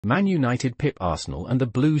Man United pip Arsenal and the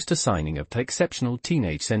Blues to signing of exceptional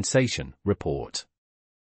teenage sensation, report.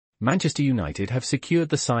 Manchester United have secured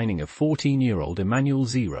the signing of 14-year-old Emmanuel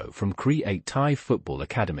Ziro from Cre8tive Football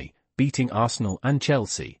Academy, beating Arsenal and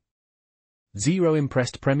Chelsea. Ziro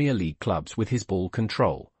impressed Premier League clubs with his ball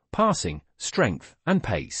control, passing, strength, and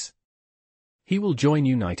pace. He will join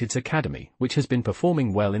United's academy, which has been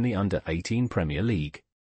performing well in the Under-18 Premier League.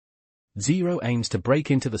 Ziro aims to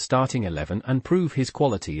break into the starting 11 and prove his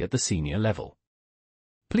quality at the senior level.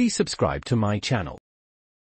 Please subscribe to my channel.